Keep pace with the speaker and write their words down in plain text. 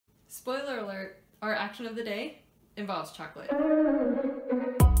Spoiler alert, our action of the day involves chocolate.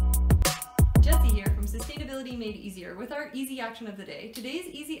 Jessie here from Sustainability Made Easier with our easy action of the day. Today's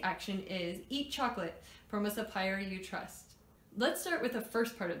easy action is eat chocolate from a supplier you trust. Let's start with the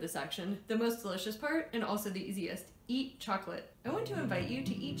first part of this action, the most delicious part and also the easiest. Eat chocolate. I want to invite you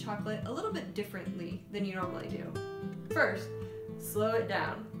to eat chocolate a little bit differently than you normally do. First, slow it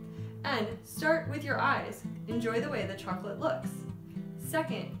down and start with your eyes. Enjoy the way the chocolate looks.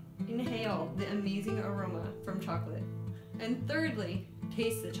 Second, inhale the amazing aroma from chocolate. And thirdly,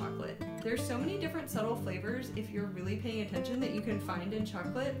 taste the chocolate. There's so many different subtle flavors if you're really paying attention that you can find in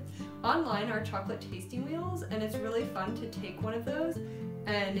chocolate. Online are chocolate tasting wheels, and it's really fun to take one of those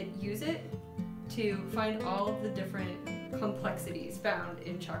and use it to find all of the different complexities found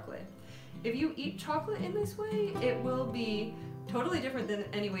in chocolate. If you eat chocolate in this way, it will be totally different than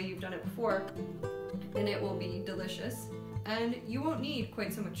any way you've done it before, and it will be delicious, and you won't need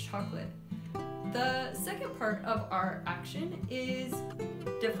quite so much chocolate. The second part of our action is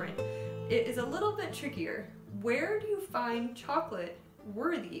different. It is a little bit trickier. Where do you find chocolate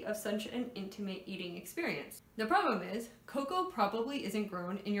worthy of such an intimate eating experience? The problem is, cocoa probably isn't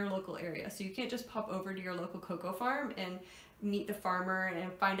grown in your local area, so you can't just pop over to your local cocoa farm and meet the farmer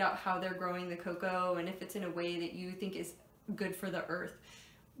and find out how they're growing the cocoa and if it's in a way that you think is good for the earth.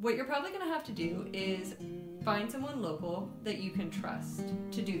 What you're probably going to have to do is find someone local that you can trust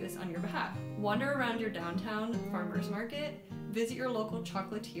to do this on your behalf. Wander around your downtown farmer's market, visit your local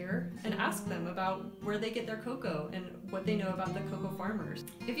chocolatier, and ask them about where they get their cocoa and what they know about the cocoa farmers.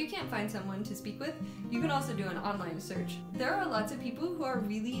 If you can't find someone to speak with, you can also do an online search. There are lots of people who are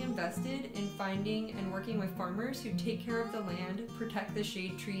really invested in finding and working with farmers who take care of the land, protect the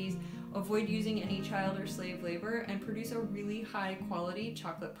shade trees, avoid using any child or slave labor, and produce a really high quality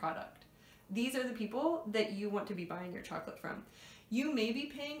chocolate product. These are the people that you want to be buying your chocolate from. You may be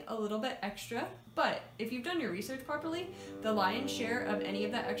paying a little bit extra, but if you've done your research properly, the lion's share of any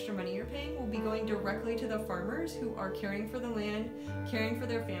of that extra money you're paying will be going directly to the farmers who are caring for the land, caring for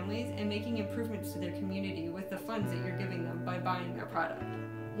their families, and making improvements to their community with the funds that you're giving them by buying their product.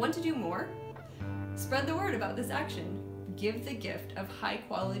 Want to do more? Spread the word about this action. Give the gift of high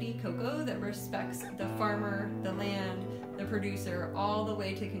quality cocoa that respects the farmer, the land, the producer, all the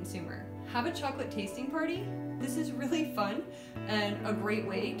way to consumer. Have a chocolate tasting party. This is really fun and a great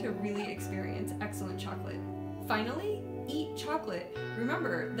way to really experience excellent chocolate. Finally, eat chocolate.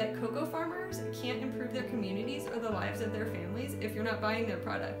 Remember that cocoa farmers can't improve their communities or the lives of their families if you're not buying their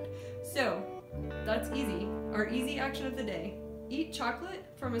product. So that's easy. Our easy action of the day. Eat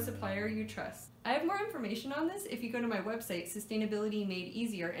chocolate from a supplier you trust. I have more information on this if you go to my website, Sustainability Made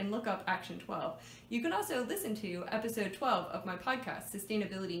Easier, and look up Action 12. You can also listen to episode 12 of my podcast,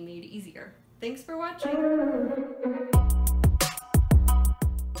 Sustainability Made Easier. Thanks for watching.